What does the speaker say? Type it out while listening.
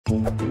Yeah,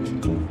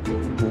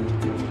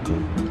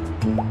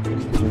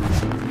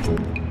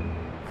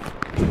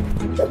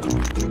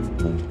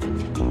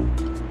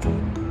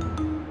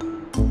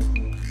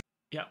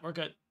 we're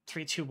good.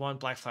 3, 2, 1,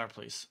 black flower,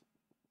 please.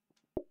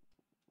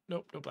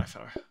 Nope, no black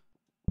flower.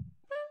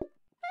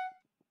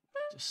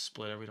 Just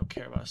splitter. We don't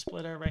care about a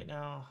splitter right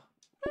now.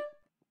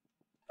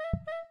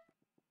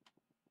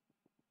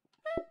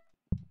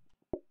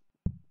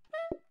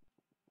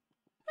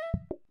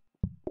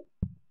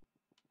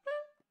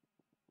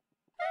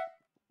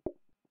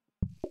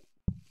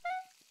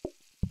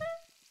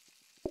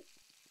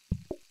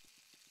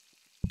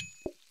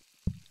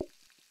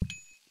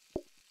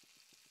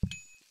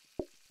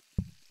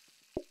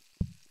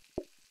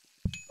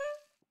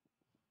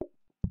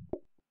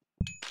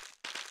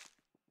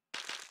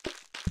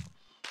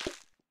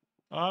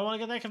 Oh, I want to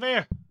get that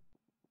conveyor.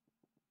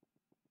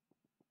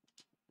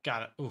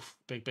 Got it. Oof.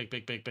 Big, big,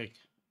 big, big, big.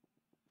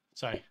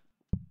 Sorry.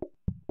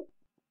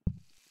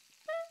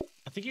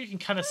 I think you can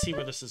kind of see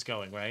where this is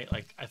going, right?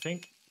 Like, I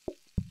think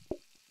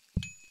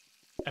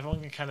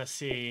everyone can kind of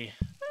see.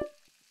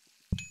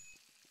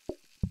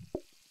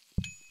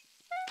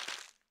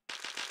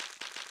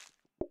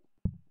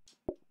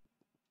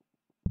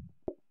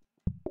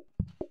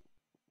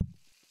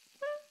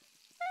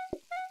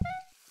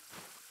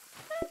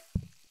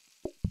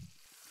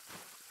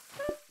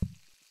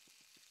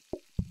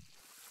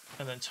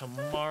 And then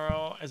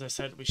tomorrow, as I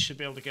said, we should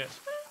be able to get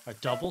our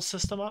double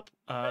system up.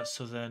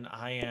 So then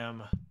I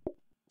am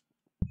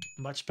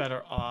much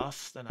better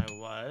off than I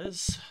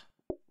was.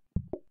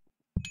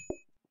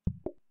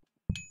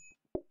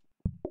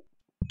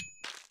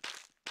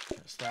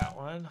 There's that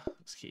one.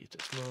 Let's keep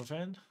this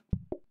moving.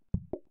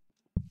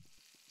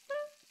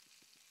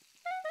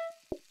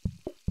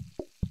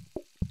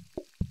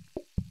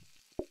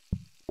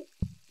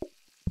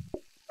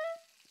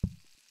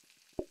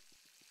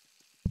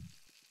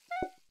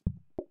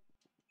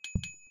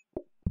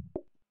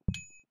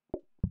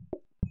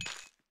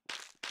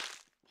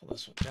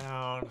 This one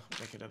down,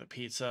 make another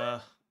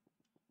pizza.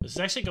 This is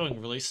actually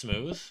going really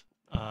smooth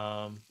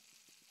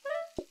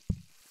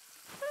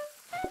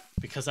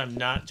because I'm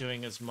not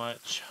doing as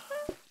much.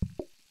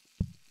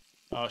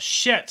 Oh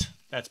shit,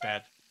 that's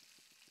bad.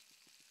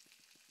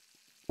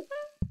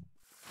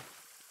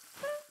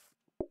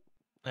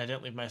 I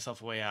didn't leave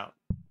myself a way out.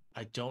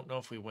 I don't know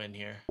if we win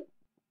here.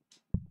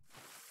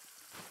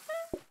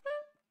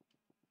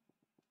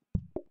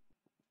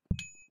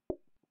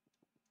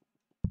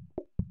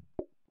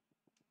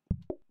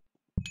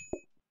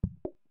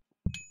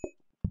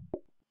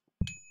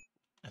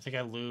 I think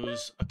I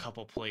lose a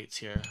couple plates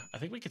here. I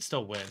think we could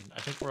still win.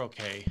 I think we're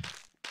okay.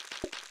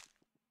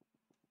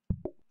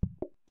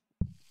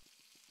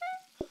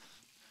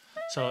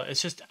 So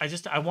it's just,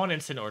 I want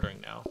instant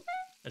ordering now.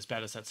 As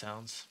bad as that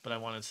sounds, but I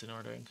want instant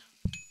ordering.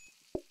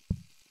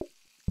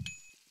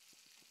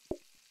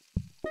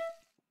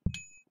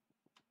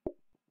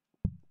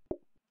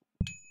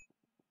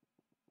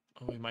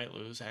 Oh, we might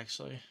lose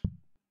actually.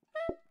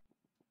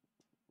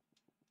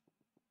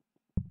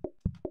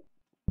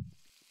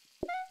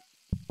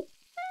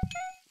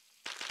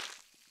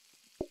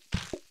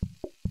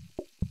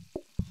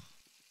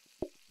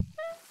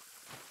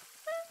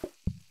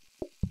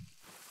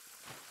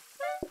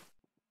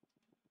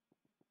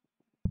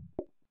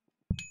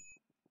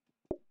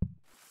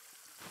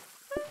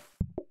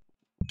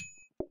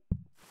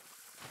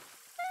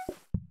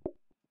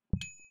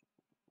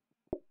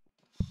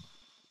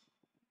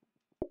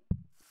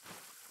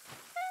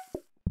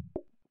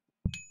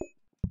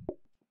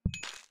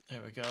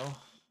 There we go.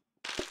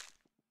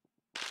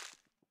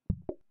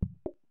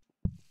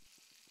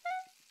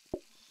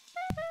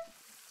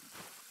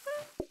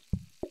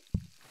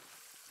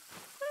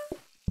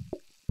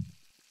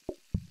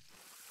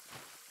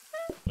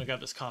 I got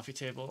this coffee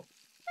table.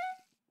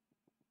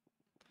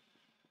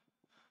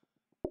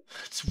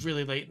 It's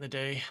really late in the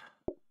day.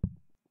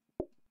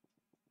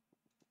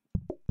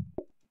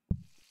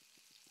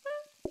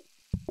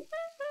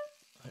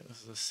 I think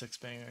this is a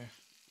 6-banger.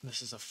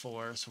 This is a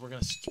 4, so we're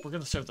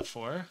gonna serve the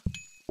 4.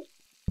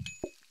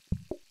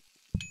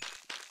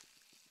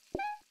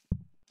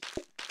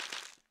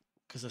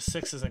 Because the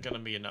 6 isn't gonna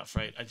be enough,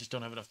 right? I just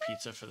don't have enough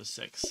pizza for the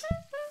 6.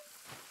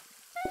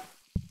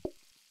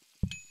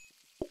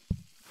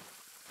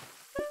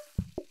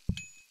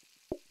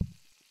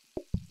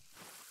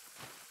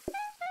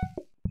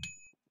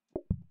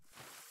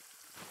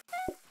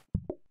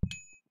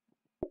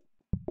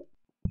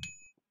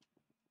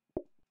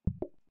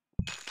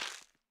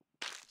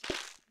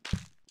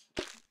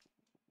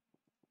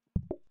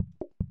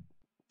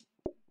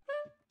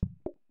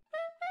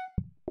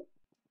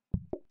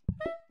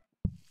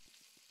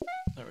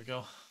 There we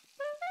go.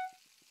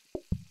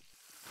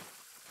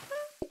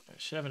 I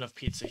should have enough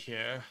pizza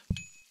here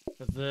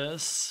for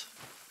this.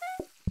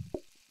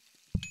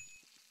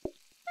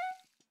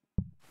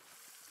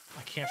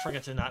 I can't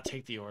forget to not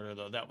take the order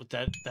though.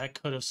 That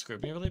could have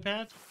screwed me really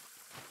bad.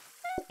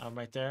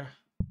 Right there.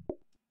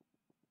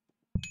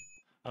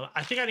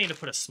 I think I need to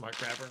put a smart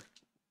grabber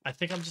I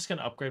think I'm just going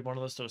to upgrade one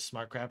of those to a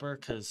smart grabber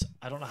because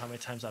I don't know how many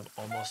times I've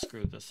almost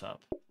screwed this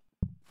up.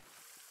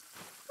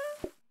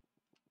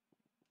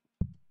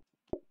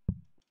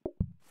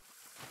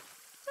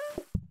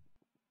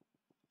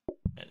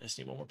 I just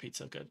need one more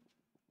pizza. Good.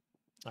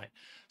 All right.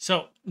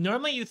 So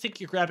normally you think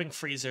you're grabbing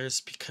freezers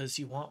because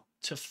you want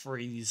to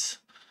freeze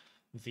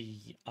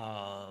the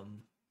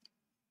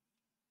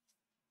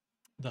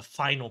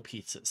final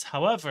pizzas.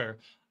 However,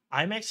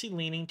 I'm actually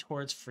leaning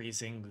towards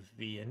freezing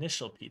the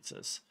initial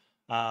pizzas.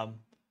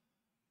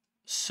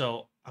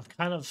 So I'm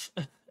kind of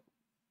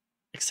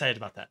excited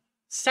about that.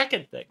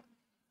 Second thing,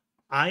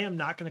 I am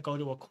not going to go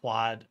to a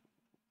quad.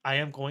 I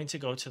am going to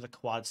go to the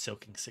quad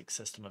soaking sink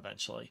system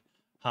eventually,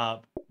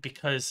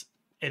 because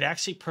it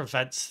actually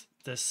prevents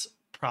this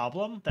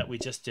problem that we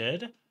just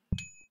did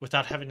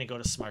without having to go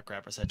to smart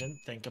grabbers. I didn't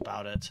think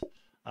about it,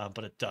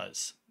 but it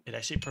does. It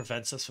actually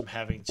prevents us from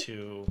having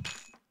to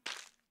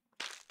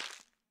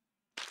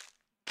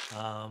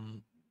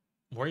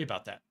worry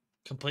about that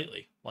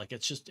completely. Like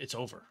it's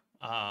over.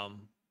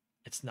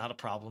 It's not a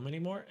problem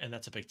anymore, and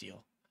that's a big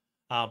deal.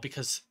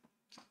 Because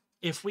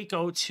if we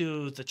go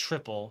to the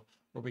triple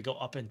where we go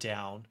up and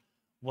down,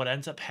 what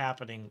ends up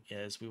happening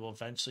is we will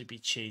eventually be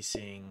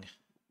chasing.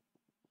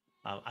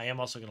 I am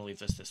also going to leave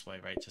this way,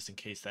 right? Just in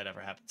case that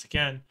ever happens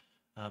again.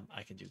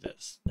 I can do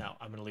this. Now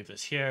I'm going to leave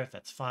this here.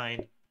 That's fine.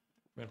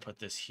 We're going to put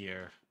this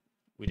here.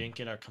 We didn't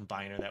get our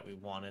combiner that we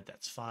wanted.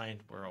 That's fine.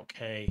 We're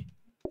okay.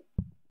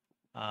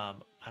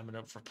 I'm going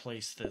to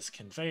replace this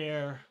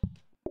conveyor.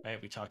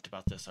 Right, we talked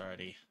about this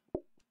already.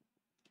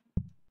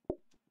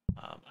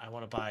 I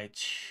want to buy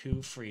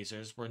 2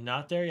 freezers. We're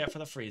not there yet for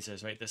the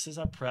freezers, right? This is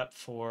a prep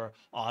for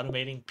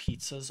automating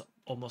pizzas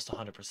almost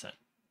 100%.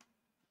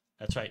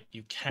 That's right.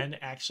 You can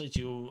actually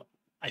do,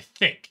 I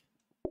think,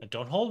 and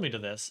don't hold me to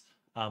this,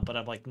 but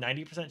I'm like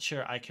 90%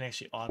 sure I can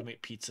actually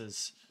automate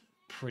pizzas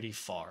pretty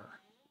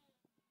far.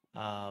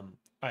 All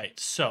right,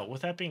 so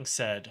with that being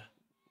said,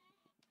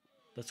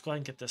 let's go ahead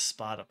and get this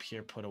spot up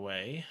here put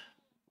away.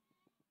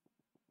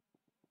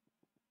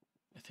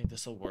 I think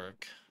this will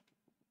work.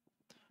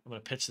 I'm going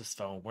to pitch this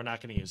phone. We're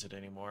not going to use it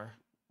anymore.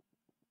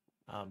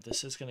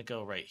 This is going to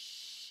go right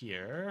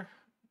here.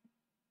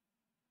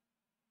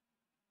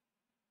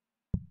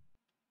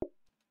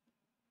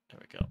 There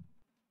we go.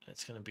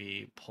 It's going to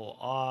be pull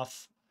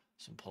off,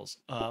 some pulls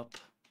up.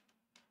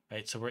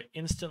 Right, so we're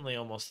instantly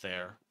almost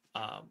there.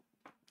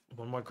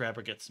 One more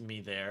grabber gets me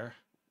there.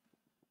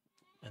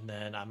 And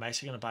then I'm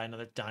actually going to buy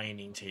another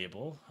dining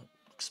table.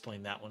 I'll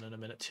explain that one in a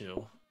minute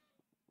too.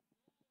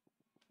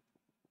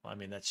 Well, I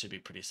mean, that should be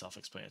pretty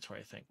self-explanatory,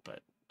 I think,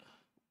 but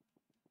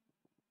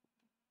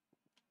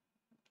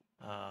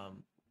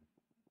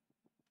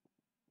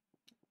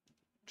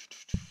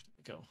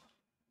go.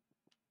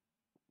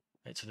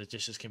 Right, so the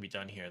dishes can be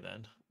done here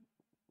then.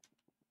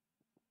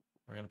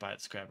 We're going to buy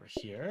this grabber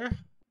here.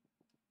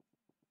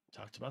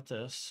 Talked about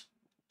this.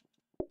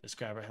 This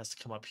grabber has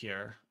to come up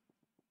here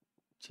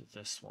to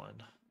this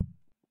one.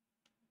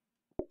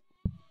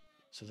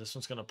 So this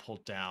one's going to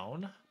pull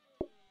down.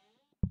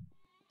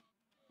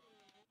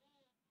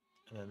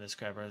 And then this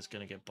grabber is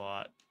going to get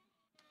bought.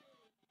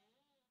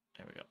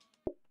 There we go.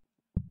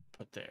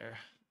 Put there.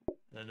 And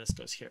then this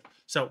goes here.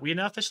 So we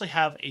now officially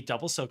have a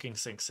double soaking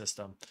sink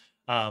system.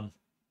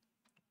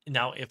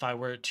 Now, if I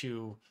were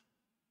to...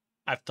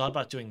 I've thought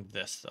about doing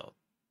this, though,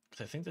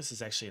 because I think this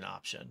is actually an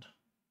option.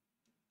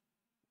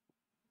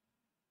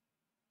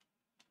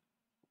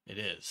 It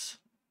is.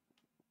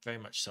 Very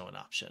much so an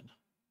option.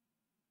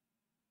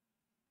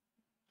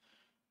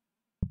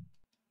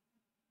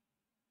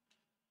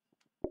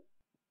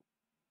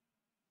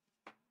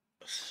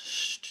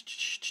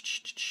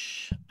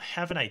 I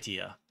have an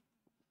idea.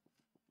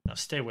 Now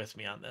stay with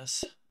me on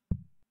this.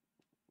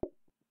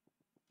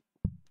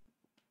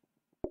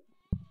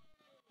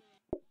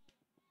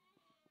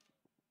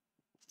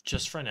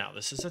 Just for now,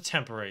 this is a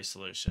temporary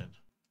solution.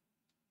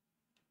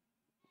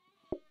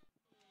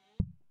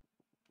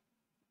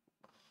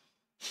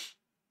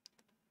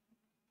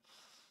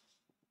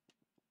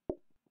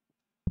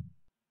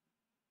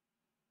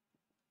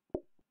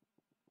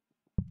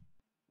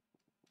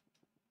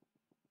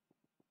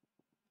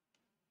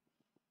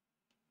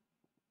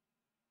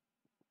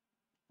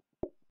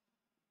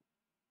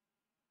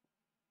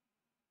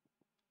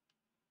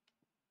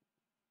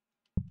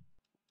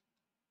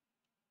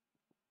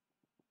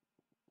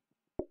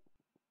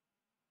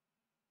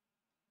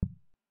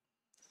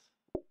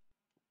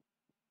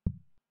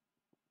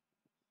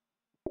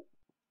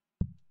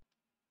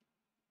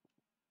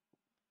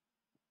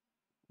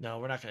 No,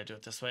 we're not going to do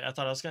it this way. I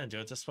thought I was going to do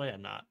it this way.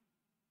 I'm not.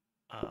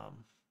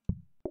 I'm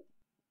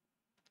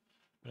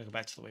going to go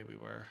back to the way we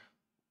were.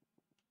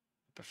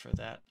 I prefer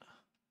that.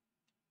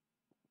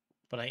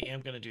 But I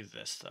am going to do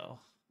this, though.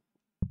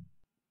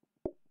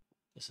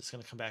 This is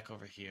going to come back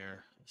over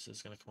here. This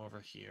is going to come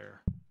over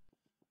here.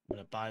 I'm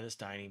going to buy this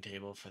dining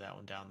table for that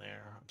one down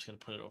there. I'm just going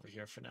to put it over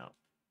here for now.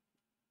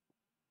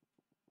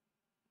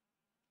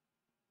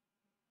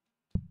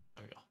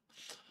 There we go.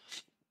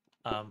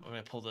 I'm going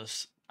to pull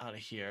this out of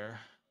here.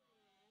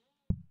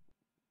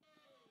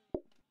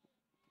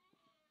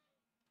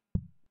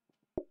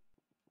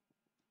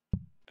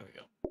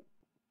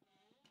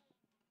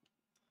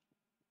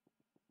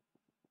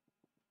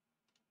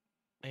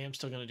 am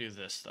still going to do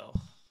this, though.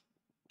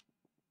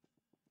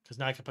 Because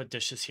now I can put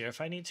dishes here if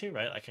I need to,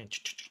 right? I can,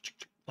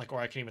 like, or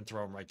I can even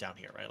throw them right down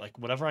here, right? Like,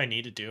 whatever I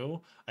need to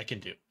do, I can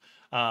do.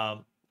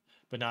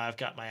 But now I've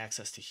got my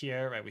access to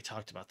here, right? We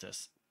talked about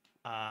this.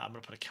 I'm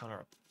going to put a counter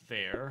up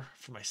there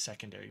for my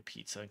secondary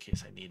pizza in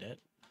case I need it.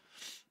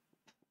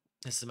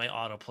 This is my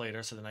auto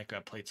plater, so then I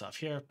grab plates off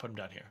here, put them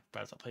down here.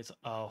 Grab the plates.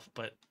 Oh,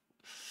 but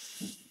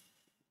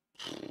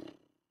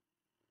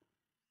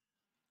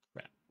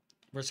crap.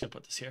 We're just gonna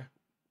put this here.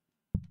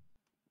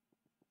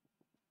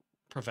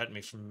 Prevent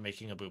me from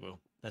making a boo-boo.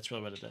 That's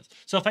really what it is.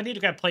 So if I need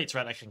to grab plates,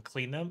 right, I can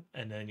clean them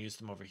and then use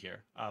them over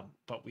here.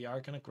 But we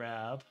are gonna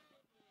grab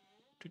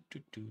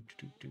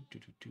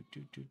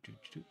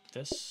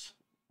this.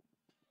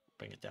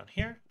 Bring it down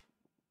here.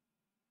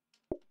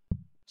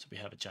 So we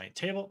have a giant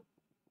table.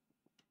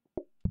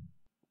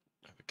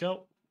 There we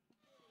go.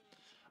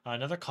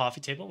 Another coffee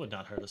table would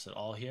not hurt us at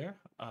all here.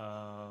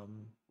 A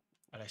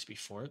nice be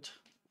for it.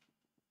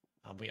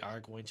 We are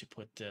going to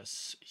put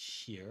this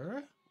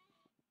here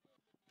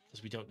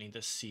because we don't need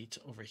this seat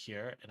over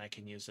here, and I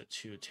can use it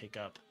to take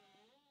up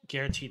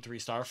guaranteed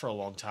 3-star for a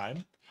long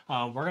time.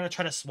 We're going to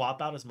try to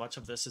swap out as much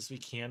of this as we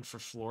can for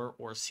floor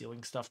or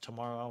ceiling stuff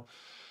tomorrow.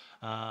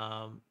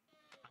 I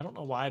don't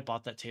know why I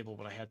bought that table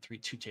when I had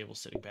two tables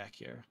sitting back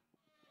here.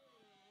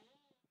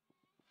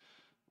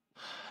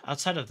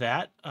 Outside of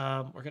that,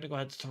 we're going to go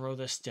ahead and throw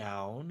this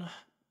down.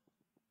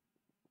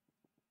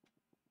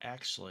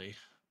 Actually,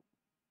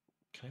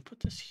 can I put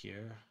this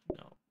here?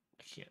 No,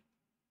 I can't.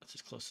 That's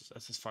as close as,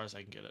 that's as far as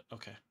I can get it.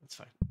 Okay, that's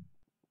fine.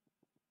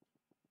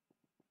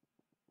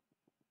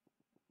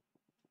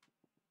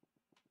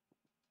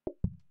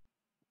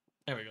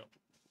 There we go.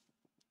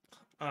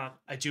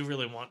 I do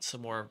really want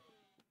some more.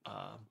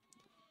 I'm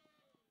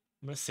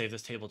going to save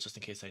this table just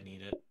in case I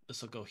need it.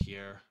 This will go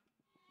here.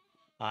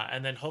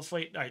 And then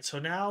hopefully, all right, so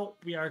now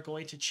we are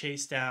going to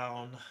chase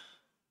down,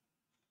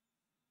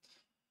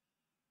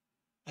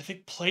 I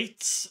think,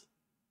 plates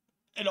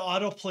and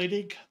auto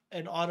plating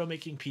and auto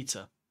making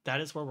pizza. That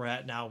is where we're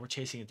at now. We're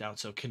chasing it down.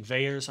 So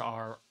conveyors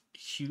are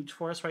huge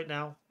for us right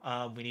now.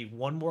 We need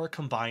one more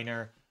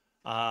combiner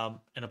and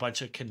a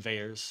bunch of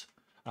conveyors.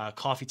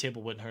 Coffee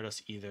table wouldn't hurt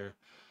us either.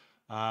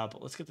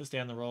 But let's get this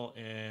down the roll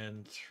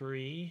in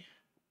 3,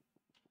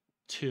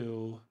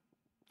 2,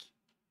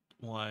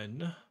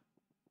 1.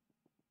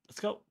 Let's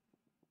go.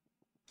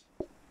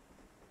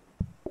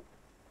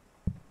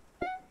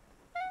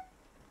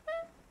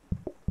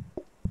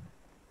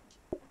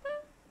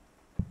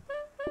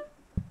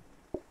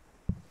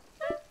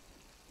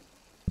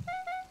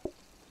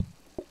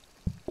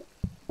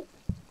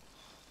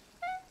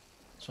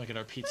 Just want to get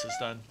our pizzas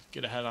done.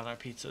 Get ahead on our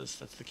pizzas.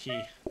 That's the key.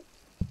 All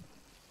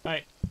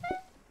right.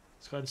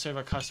 Let's go ahead and serve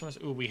our customers.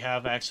 Ooh, we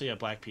have actually a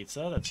black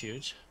pizza. That's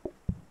huge.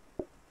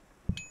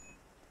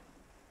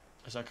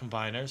 There's our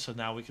combiner. So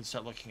now we can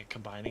start looking at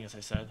combining, as I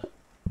said.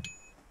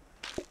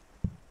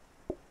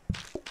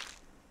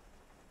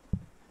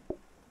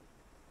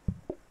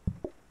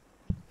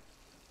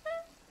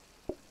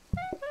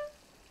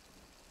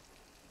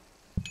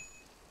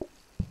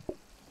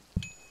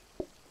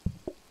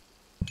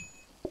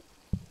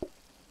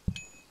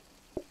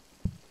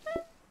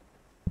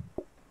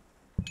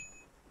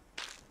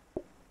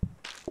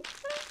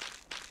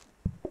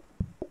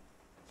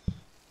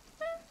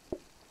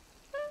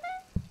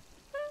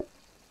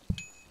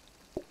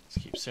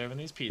 Serving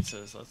these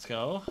pizzas. Let's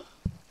go.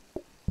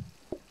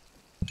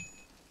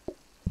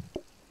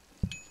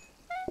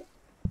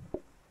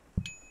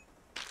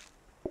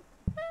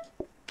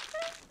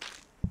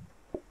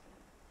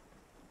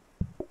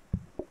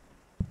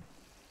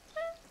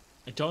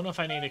 I don't know if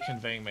I need a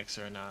conveying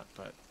mixer or not,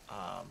 but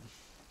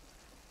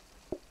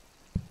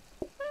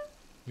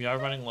we are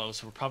running low,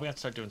 so we're probably going to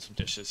start doing some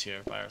dishes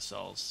here by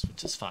ourselves,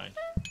 which is fine.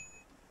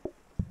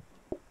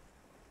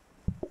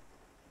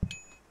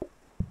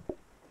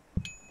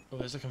 Oh,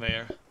 there's a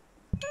conveyor.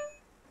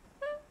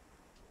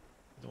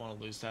 Don't want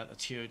to lose that.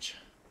 That's huge.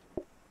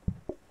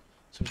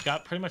 So we've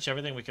got pretty much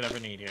everything we could ever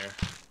need here.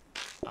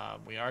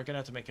 We are going to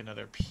have to make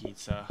another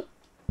pizza.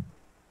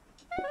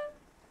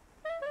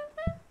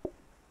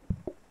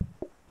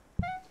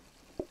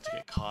 Let's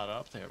get caught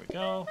up. There we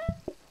go.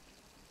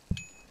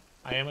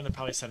 I am going to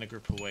probably send a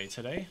group away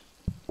today.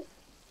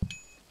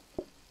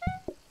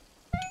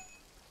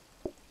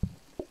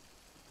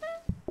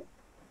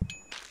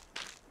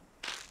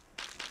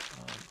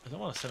 I don't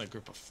want to send a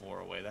group of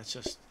 4 away. That's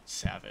just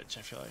savage,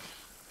 I feel like.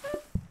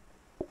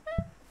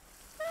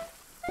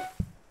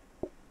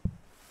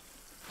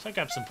 So I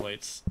grabbed some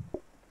plates. Oh,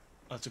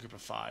 that's a group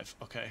of 5.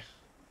 Okay.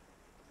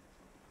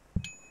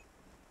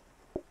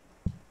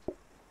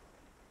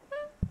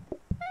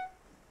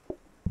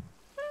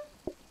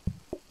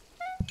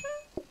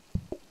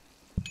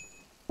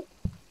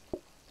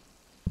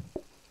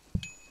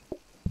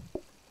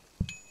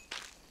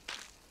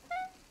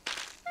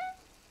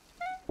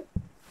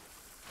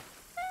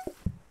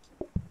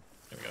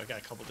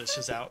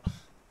 Dishes out.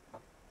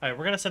 Alright,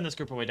 we're gonna send this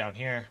group away down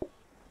here. We're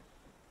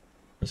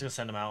just gonna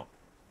send them out.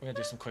 We're gonna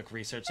do some quick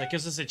research. That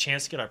gives us a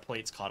chance to get our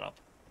plates caught up.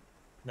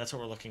 That's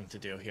what we're looking to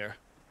do here.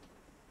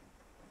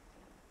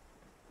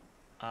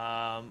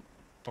 But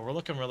we're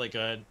looking really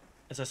good.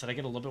 As I said, I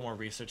get a little bit more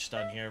research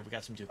done here. We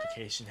got some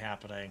duplication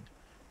happening.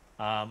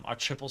 Our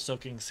triple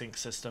soaking sink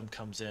system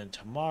comes in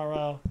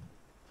tomorrow.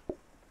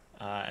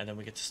 And then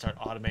we get to start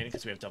automating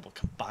because we have double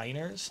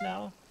combiners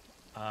now.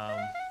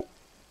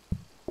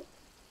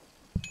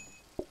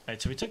 Right,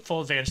 so we took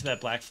full advantage of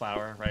that black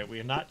flower, right? We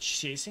are not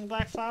chasing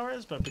black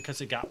flowers, but because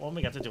we got one,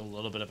 we got to do a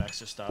little bit of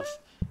extra stuff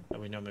that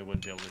we normally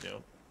wouldn't be able to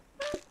do.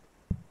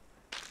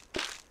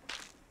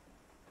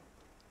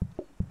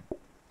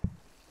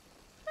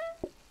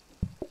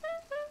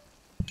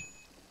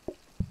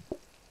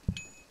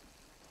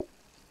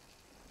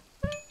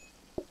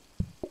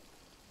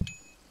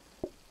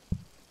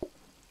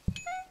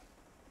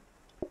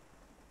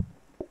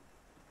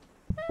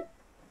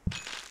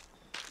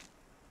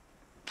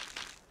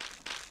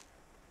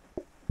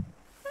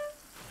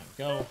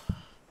 Go.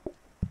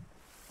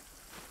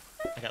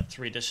 I got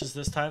 3 dishes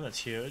this time. That's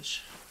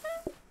huge.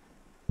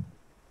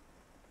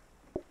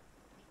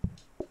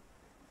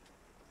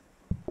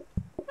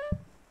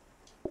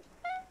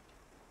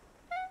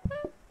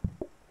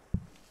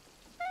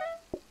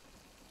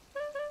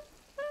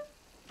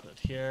 Put it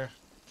here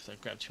because I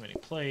grabbed too many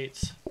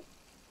plates. I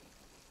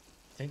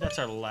think that's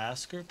our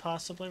last group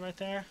possibly right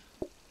there.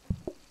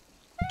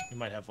 We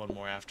might have one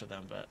more after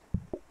them, but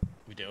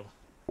we do.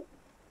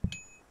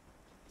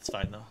 It's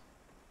fine though.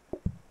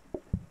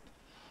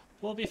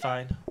 We'll be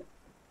fine. There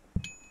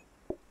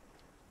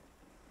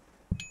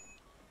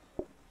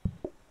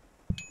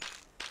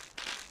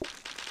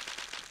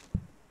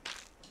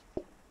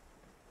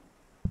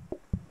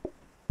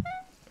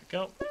we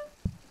go.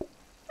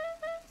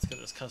 Let's get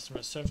this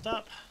customer served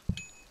up.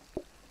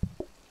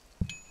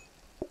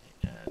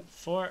 And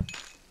 4. There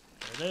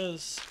it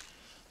is.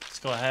 Let's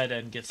go ahead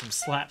and get some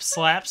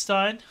slaps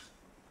done.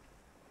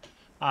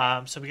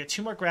 So we get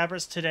 2 more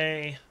grabbers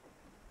today.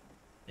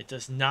 It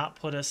does not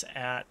put us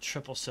at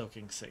triple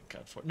soaking sink.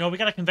 No, we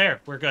got a conveyor.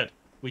 We're good.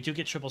 We do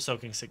get triple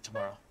soaking sink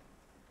tomorrow.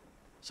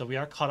 So we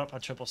are caught up on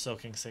triple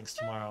soaking sinks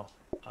tomorrow.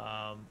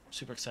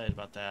 Super excited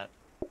about that.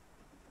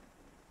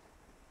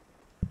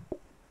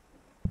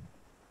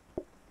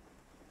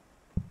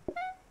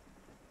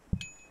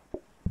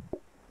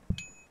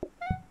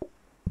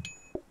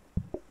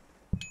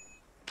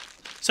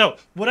 So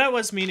what I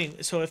was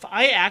meaning, so if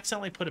I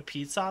accidentally put a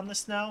pizza on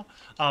this now,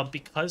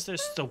 because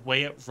there's the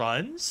way it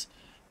runs,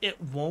 it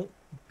won't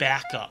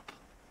back up.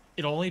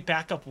 It'll only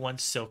back up one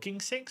soaking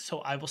sink, so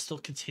I will still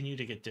continue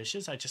to get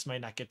dishes. I just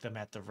might not get them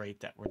at the rate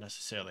that we're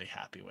necessarily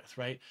happy with,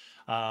 right?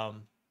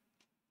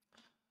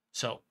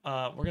 So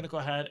we're going to go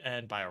ahead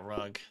and buy a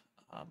rug.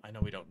 I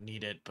know we don't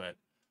need it, but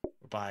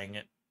we're buying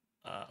it.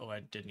 Oh, I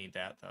did need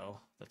that,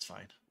 though. That's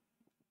fine.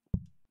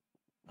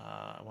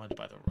 I wanted to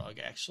buy the rug,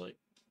 actually.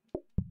 I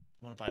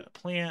want to buy the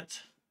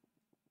plant.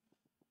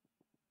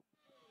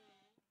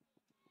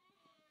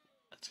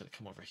 It's going to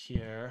come over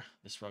here.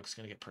 This rug's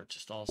going to get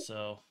purchased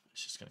also.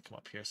 It's just going to come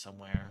up here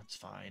somewhere. It's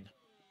fine.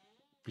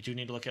 We do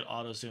need to look at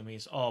auto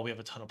zoomies. Oh, we have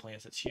a ton of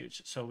plants. That's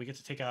huge. So we get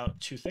to take out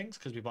 2 things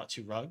because we bought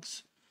 2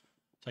 rugs.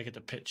 So I get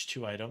to pitch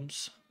 2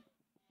 items.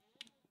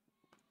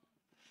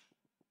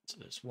 So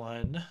there's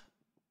 1.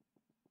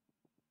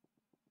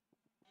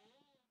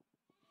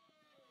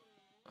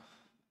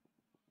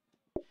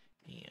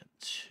 And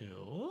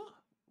 2.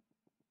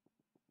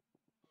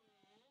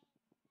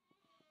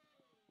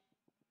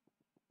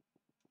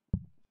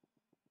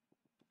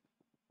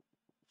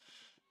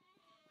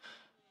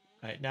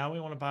 All right, now we're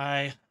going to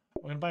buy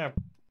our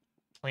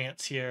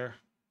plants here.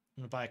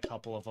 I'm going to buy a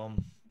couple of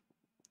them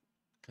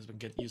because we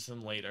can use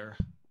them later.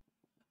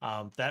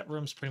 That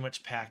room's pretty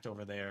much packed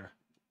over there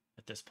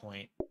at this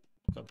point.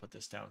 I'm going to put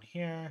this down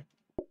here.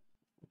 We'll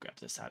grab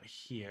this out of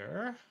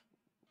here.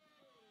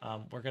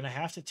 We're going to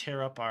have to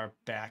tear up our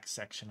back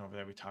section over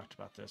there. We talked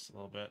about this a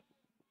little bit.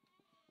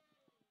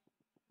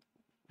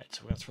 All right,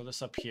 so we're going to throw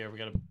this up here. We're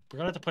going to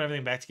have to put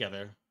everything back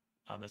together.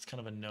 That's kind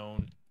of a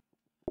known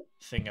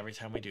thing every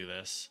time we do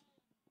this.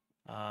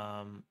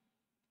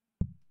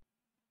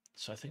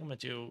 So I think I'm going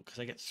to do, because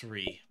I get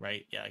 3,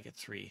 right? Yeah, I get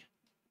 3.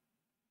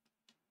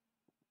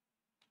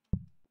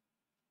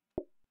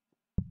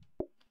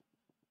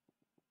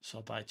 So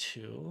I'll buy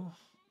 2.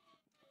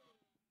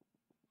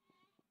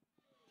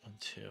 1,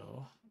 2.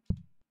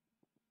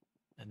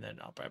 And then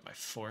I'll buy my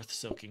 4th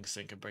soaking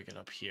sink and bring it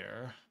up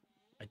here.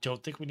 I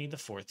don't think we need the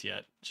 4th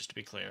yet, just to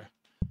be clear.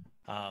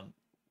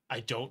 I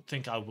don't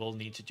think I will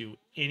need to do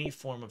any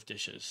form of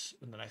dishes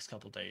in the next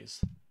couple days.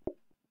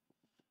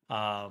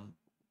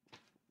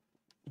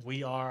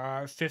 We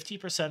are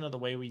 50% of the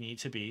way we need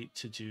to be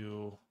to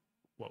do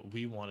what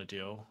we want to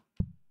do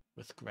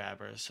with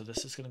grabbers. So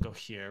this is going to go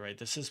here, right?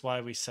 This is why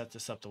we set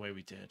this up the way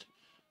we did.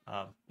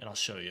 And I'll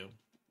show you.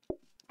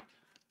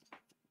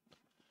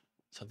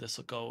 So this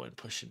will go and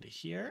push into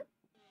here.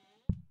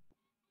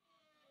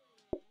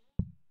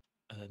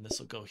 And then this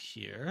will go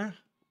here.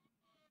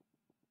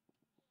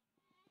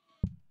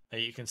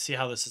 And you can see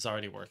how this is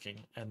already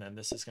working. And then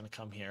this is going to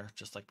come here,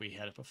 just like we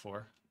had it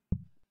before.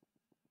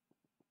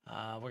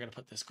 We're going to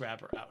put this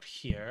grabber out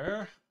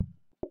here.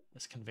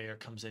 This conveyor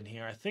comes in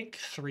here. I think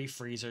 3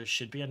 freezers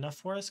should be enough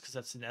for us because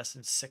that's in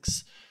essence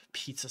 6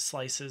 pizza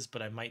slices,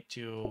 but I might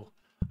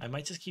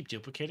just keep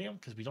duplicating them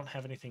because we don't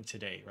have anything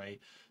today, right?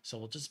 So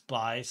we'll just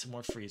buy some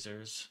more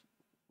freezers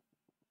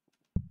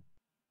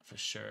for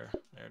sure.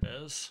 There it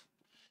is.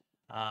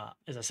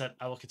 As I said,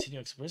 I will continue.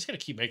 We're just going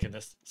to keep making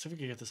this. See if we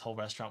can get this whole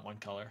restaurant one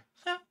color.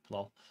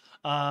 Lol.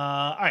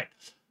 All right.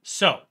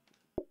 So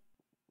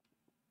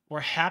we're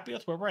happy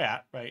with where we're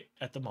at, right,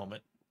 at the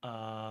moment.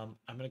 I'm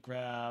going to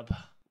grab,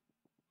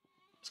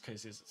 as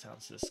crazy as it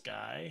sounds, this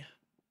guy.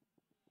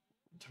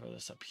 Throw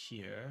this up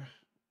here.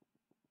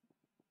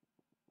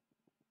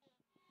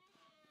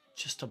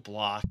 Just to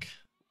block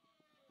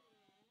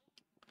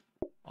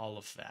all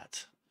of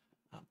that.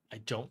 I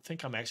don't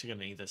think I'm actually going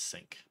to need this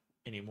sink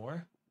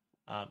anymore.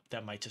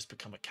 That might just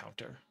become a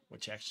counter,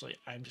 which actually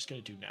I'm just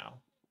going to do now.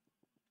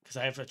 Because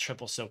I have a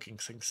triple soaking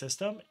sink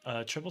system.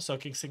 Triple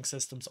soaking sink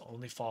systems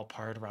only fall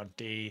apart around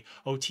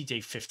OT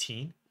day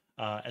 15,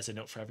 as a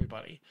note for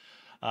everybody.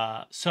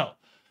 So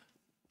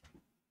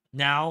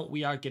now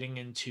we are getting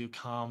into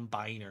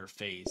combiner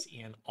phase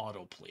and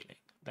auto plating.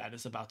 That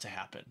is about to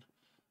happen.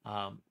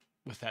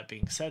 With that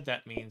being said,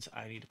 that means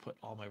I need to put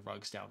all my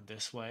rugs down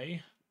this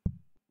way.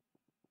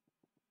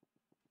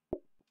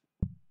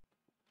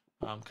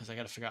 Because I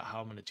got to figure out how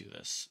I'm going to do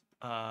this.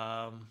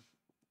 All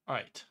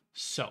right,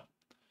 so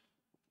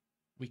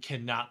we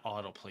cannot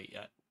auto plate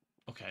yet.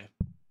 Okay,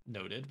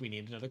 noted. We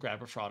need another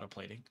grabber for auto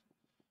plating.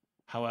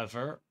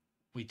 However,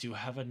 we do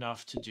have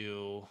enough to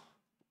do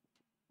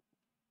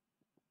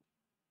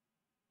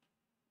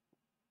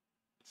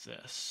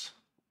this.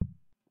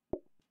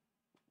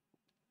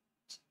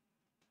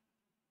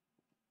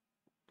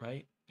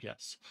 Right?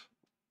 Yes.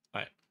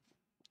 All right.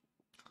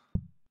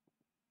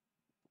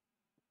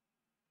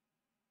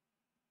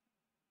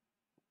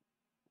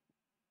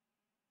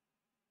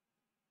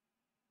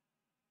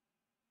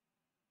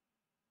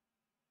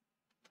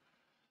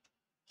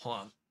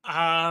 Hold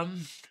on.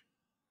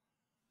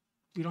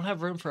 We don't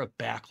have room for a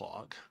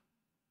backlog.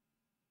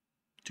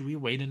 Do we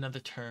wait another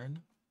turn?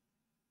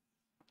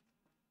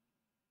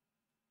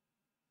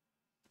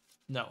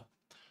 No.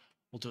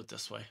 We'll do it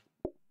this way.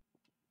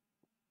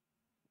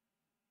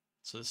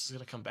 So this is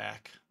going to come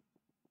back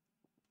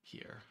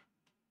here.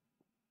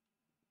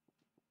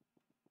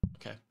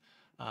 Okay.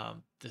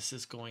 This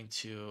is going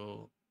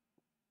to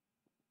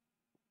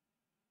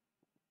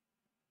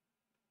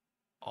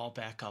all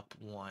back up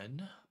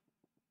 1.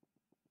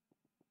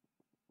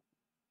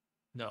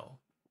 No.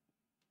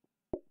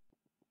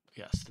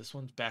 Yes, this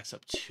one backs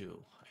up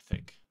 2, I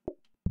think.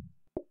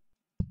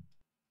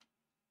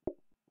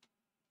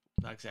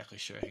 Not exactly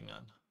sure. Hang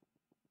on.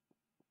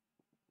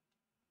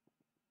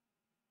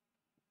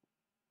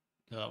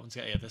 No, that one's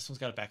got, yeah, this one's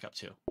got to back up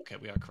 2. Okay,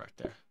 we are correct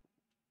there.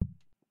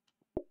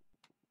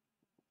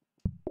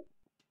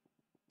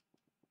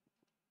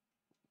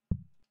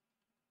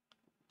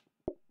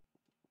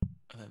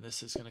 And then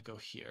this is going to go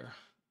here.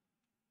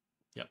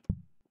 Yep.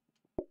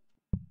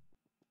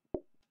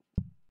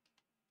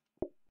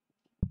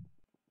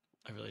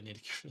 I really need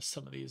to get rid of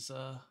some of these.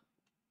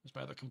 There's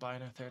my other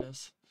combiner. There it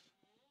is.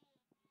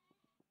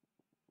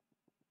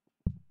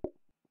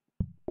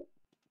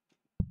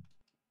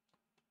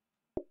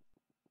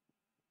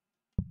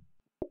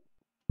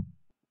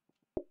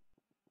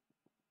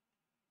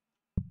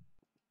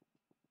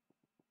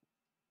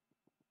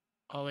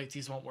 Oh wait,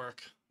 these won't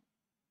work.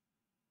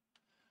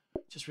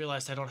 Just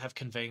realized I don't have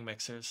conveying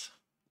mixers.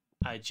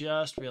 I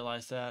just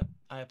realized that.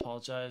 I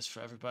apologize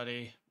for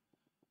everybody.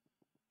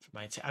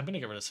 I'm gonna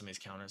get rid of some of these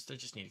counters. They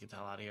just need to get the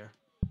hell out of here.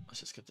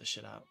 Let's just get this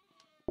shit out.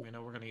 We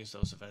know we're gonna use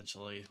those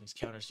eventually. These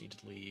counters need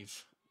to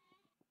leave.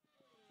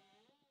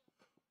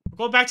 We're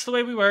going back to the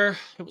way we were.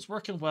 It was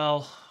working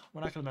well.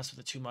 We're not gonna mess with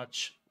it too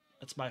much.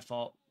 That's my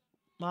fault.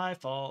 My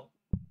fault.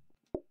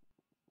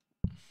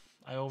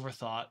 I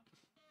overthought.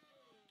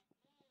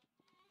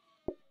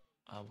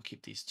 We'll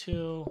keep these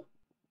 2.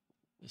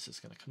 This is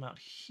gonna come out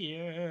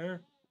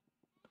here.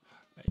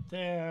 Right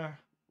there.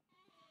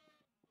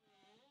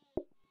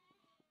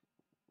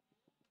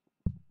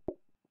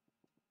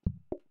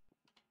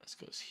 This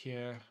goes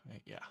here.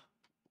 Right, yeah.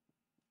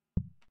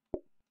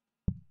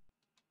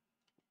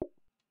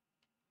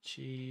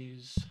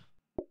 Cheese.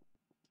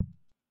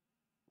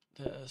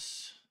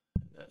 This.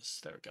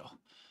 There we go.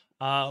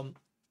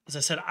 As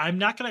I said, I'm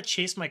not going to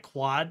chase my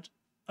quad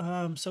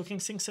soaking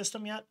sink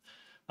system yet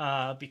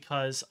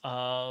because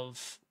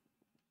of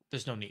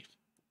there's no need,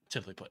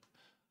 simply put.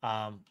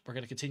 We're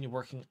going to continue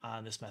working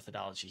on this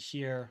methodology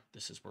here.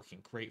 This is working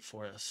great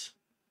for us.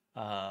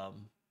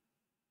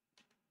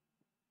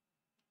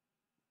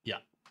 Yeah,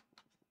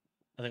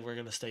 I think we're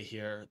going to stay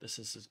here. This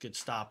is a good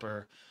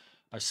stopper.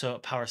 Our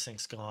power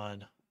sink's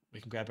gone. We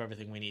can grab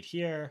everything we need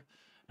here,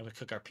 and we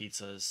cook our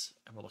pizzas,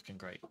 and we're looking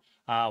great.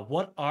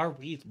 What are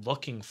we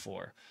looking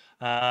for?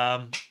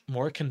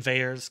 More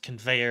conveyors. We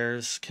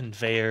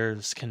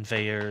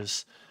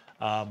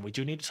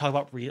do need to talk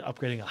about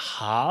upgrading a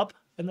hob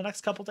in the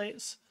next couple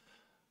days.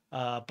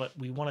 but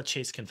we want to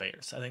chase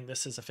conveyors. I think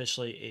this is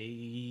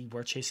officially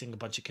we're chasing a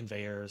bunch of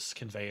conveyors.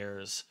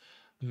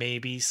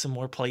 Maybe some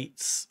more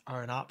plates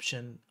are an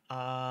option, but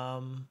I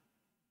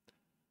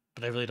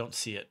really don't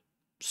see it.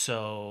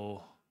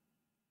 So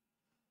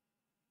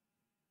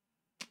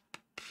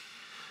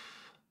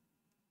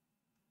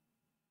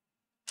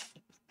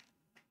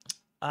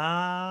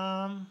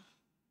yeah,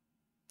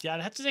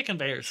 I'd have to say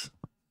conveyors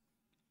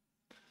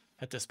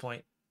at this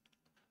point.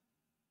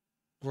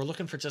 We're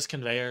looking for just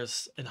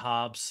conveyors and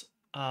hobs.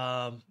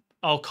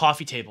 Oh,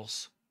 coffee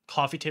tables.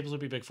 Coffee tables would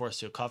be big for us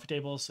too. Coffee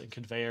tables and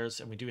conveyors,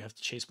 and we do have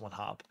to chase one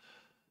hob.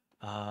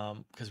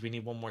 Because we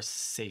need one more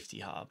safety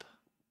hob,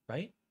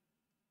 right?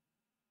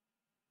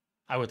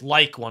 I would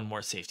like one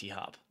more safety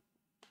hob.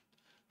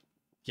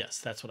 Yes,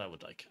 that's what I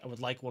would like. I would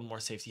like one more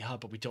safety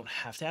hob, but we don't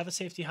have to have a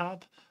safety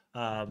hob.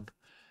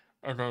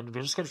 And then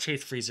we're just going to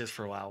chase freezers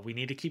for a while. We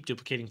need to keep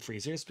duplicating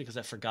freezers because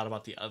I forgot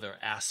about the other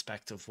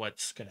aspect of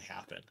what's going to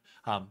happen,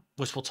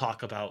 which we'll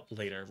talk about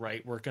later,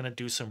 right? We're going to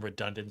do some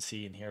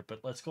redundancy in here,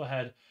 but let's go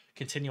ahead,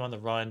 continue on the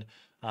run.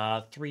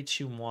 3,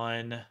 2,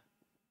 1.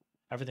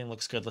 Everything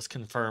looks good. Let's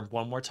confirm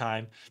one more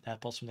time.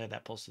 That pulls from there,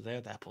 that pulls to there,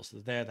 that pulls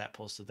to there, that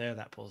pulls to there,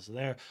 that pulls to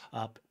there,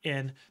 up,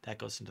 in, that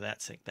goes into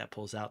that sink, that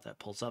pulls out, that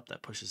pulls up,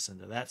 that pushes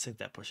into that sink,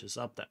 that pushes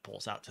up, that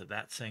pulls out to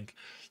that sink,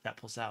 that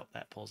pulls out,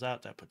 that puts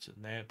it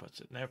in there, puts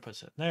it in there,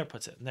 puts it in there,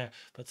 puts it in there,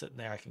 puts it in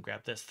there. I can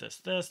grab this,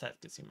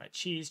 that gives me my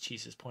cheese.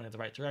 Cheese is pointed the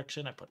right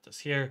direction. I put this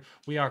here.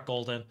 We are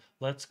golden.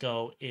 Let's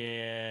go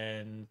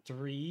in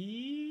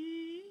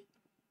 3,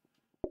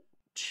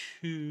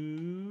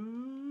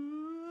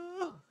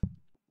 2,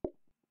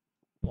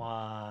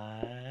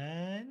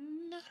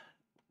 1.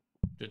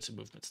 Doing some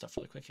movement stuff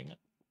really quick. Hang on.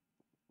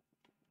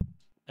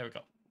 There we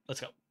go.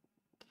 Let's go.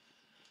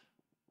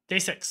 Day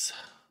 6.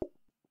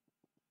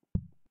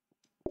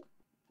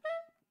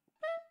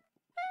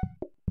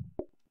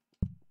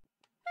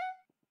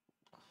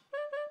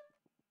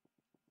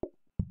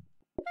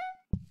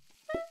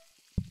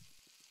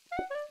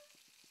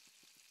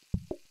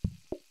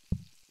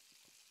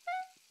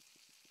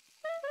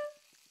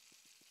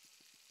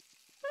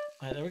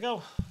 All right, there we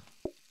go.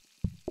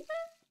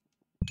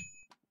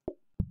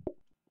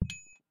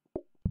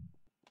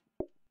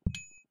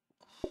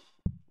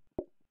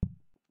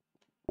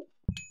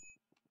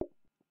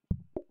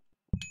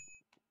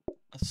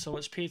 That's so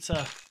much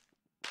pizza.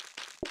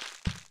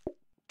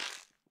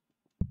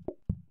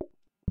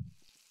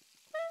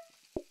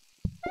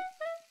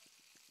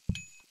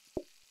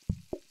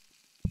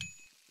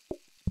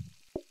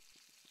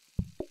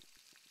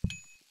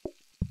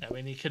 Yeah,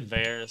 we need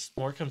conveyors.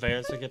 More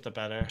conveyors we get, the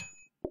better.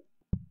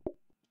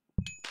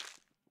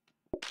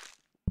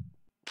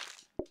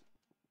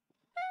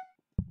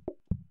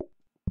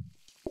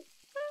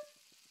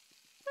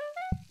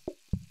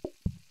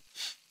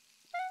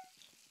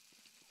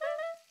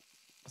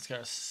 Let's get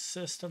our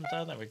system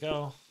done. There we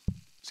go.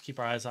 Just keep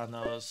our eyes on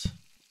those.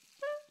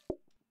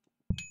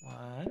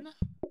 1,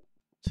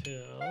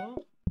 2,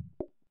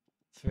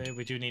 3.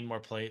 We do need more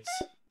plates.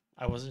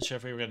 I wasn't sure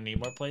if we were going to need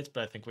more plates,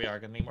 but I think we are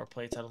going to need more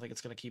plates. I don't think it's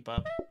going to keep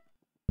up.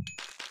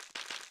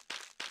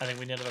 I think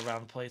we need another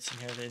round of plates in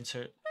here to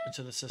insert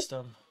into the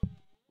system.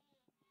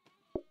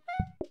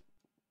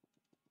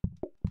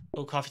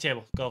 Oh, coffee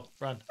table. Go.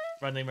 Run.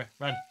 Run, Lemur.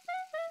 Run.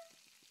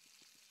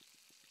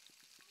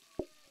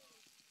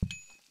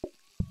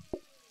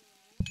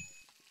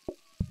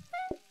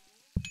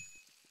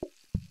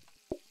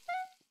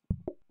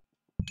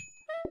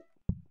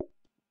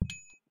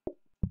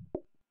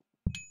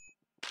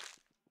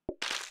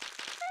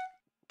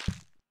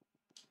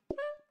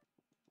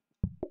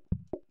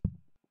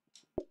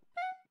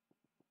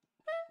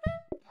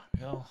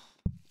 Go.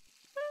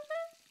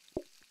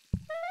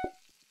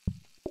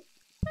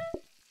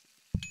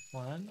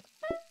 1,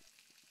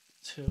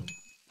 2,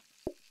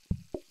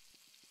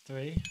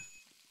 3,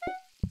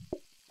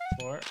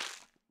 4.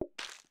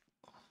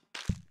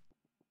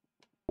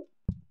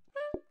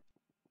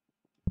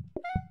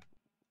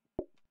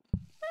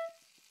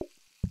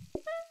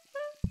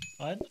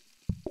 1,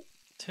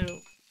 2,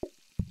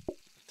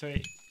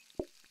 3,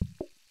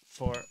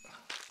 4.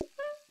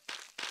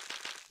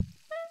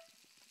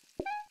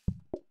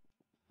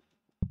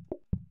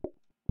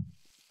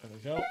 There we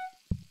go.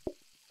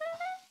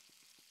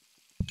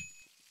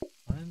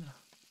 1,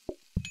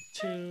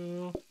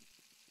 2,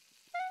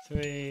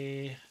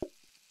 3,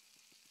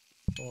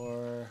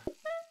 4,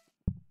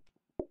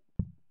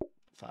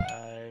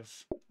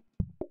 5,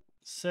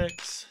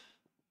 6.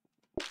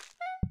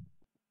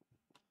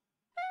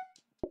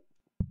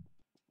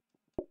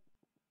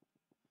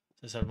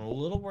 So I'm a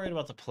little worried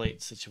about the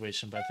plate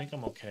situation, but I think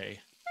I'm okay.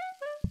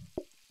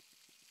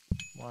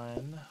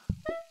 1,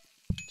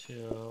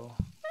 2,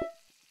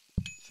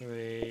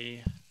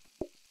 3,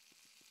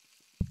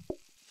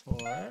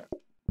 4,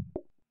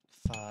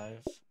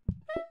 5,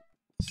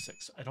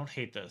 6. I don't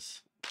hate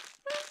this.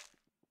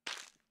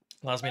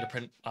 Allows me to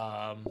print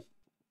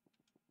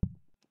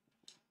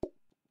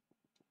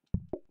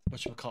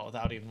whatchamacallit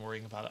without even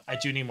worrying about it. I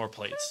do need more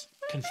plates.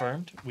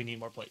 Confirmed, we need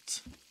more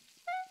plates.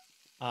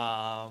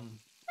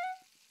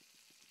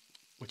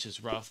 which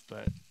is rough,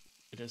 but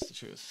it is the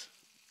truth.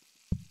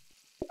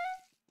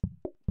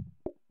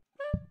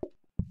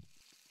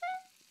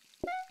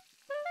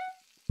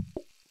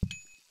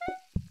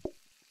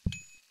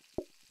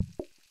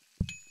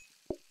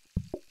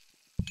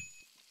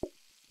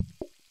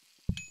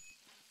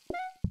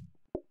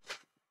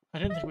 I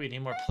didn't think we need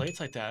more plates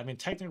like that. I mean,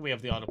 technically we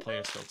have the auto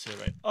plater still too,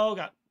 right? Oh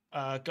god.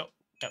 Go.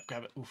 Yep,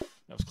 grab it. Oof,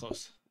 that was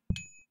close.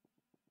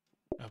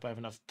 I hope I have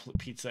enough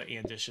pizza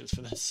and dishes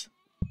for this.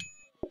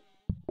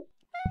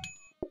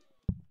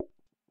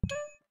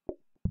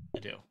 I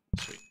do.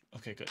 Sweet.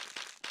 Okay, good.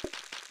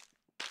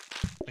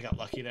 I got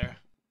lucky there.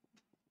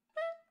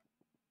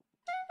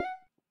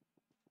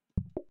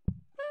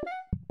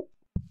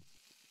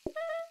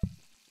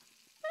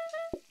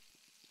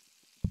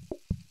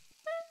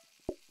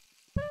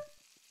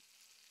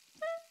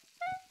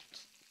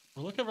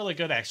 We're looking really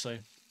good,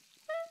 actually.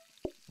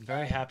 I'm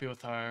very happy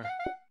with our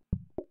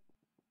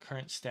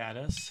current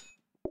status.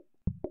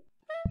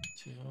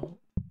 2,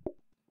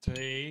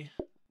 3,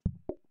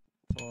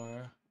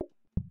 4,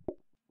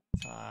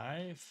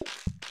 5.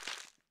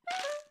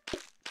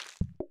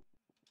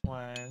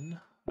 1.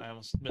 I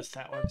almost missed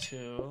that one.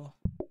 2,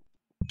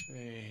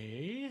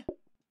 3,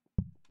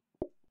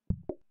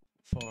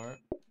 4,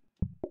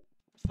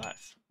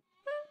 5.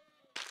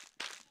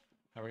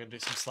 Now we're gonna do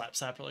some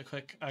slap really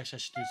quick. Actually, I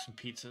should do some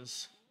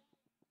pizzas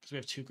because we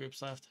have 2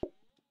 groups left.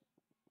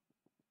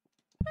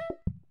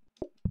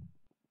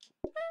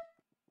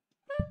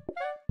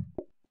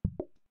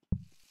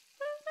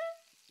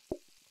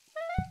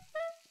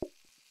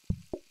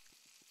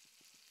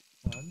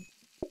 One,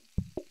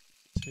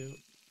 2,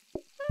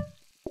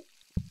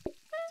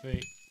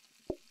 3,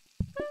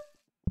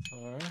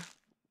 4.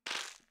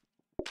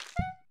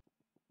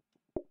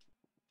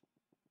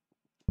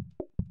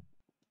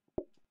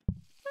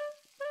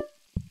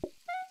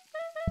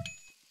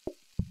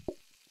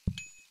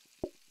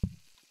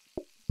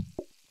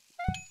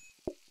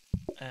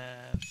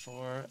 And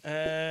 4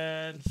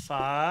 and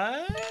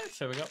 5.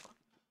 There we go. All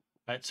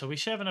right, so we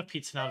should have enough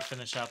pizza now to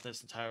finish out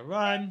this entire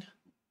run.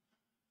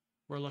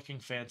 We're looking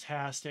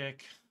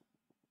fantastic.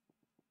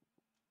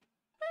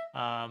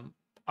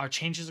 Our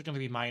changes are going to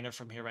be minor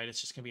from here, right?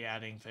 It's just going to be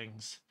adding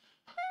things.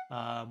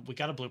 We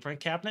got a blueprint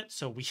cabinet,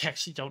 so we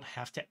actually don't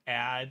have to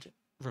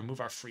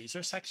remove our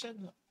freezer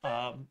section.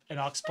 And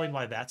I'll explain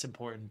why that's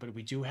important, but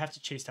we do have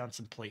to chase down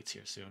some plates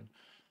here soon.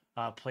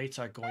 Plates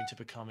are going to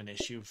become an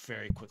issue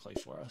very quickly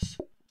for us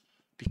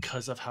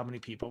because of how many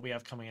people we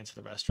have coming into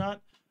the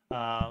restaurant.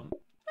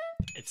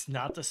 It's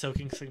not the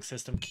soaking sink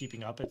system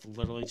keeping up. It's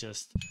literally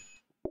just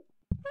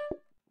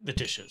the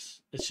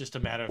dishes. It's just a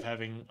matter of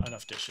having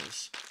enough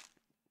dishes.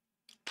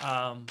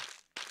 But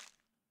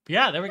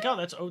yeah, there we go.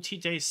 That's OT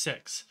day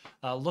 6.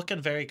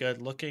 Looking very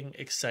good. Looking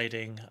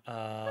exciting.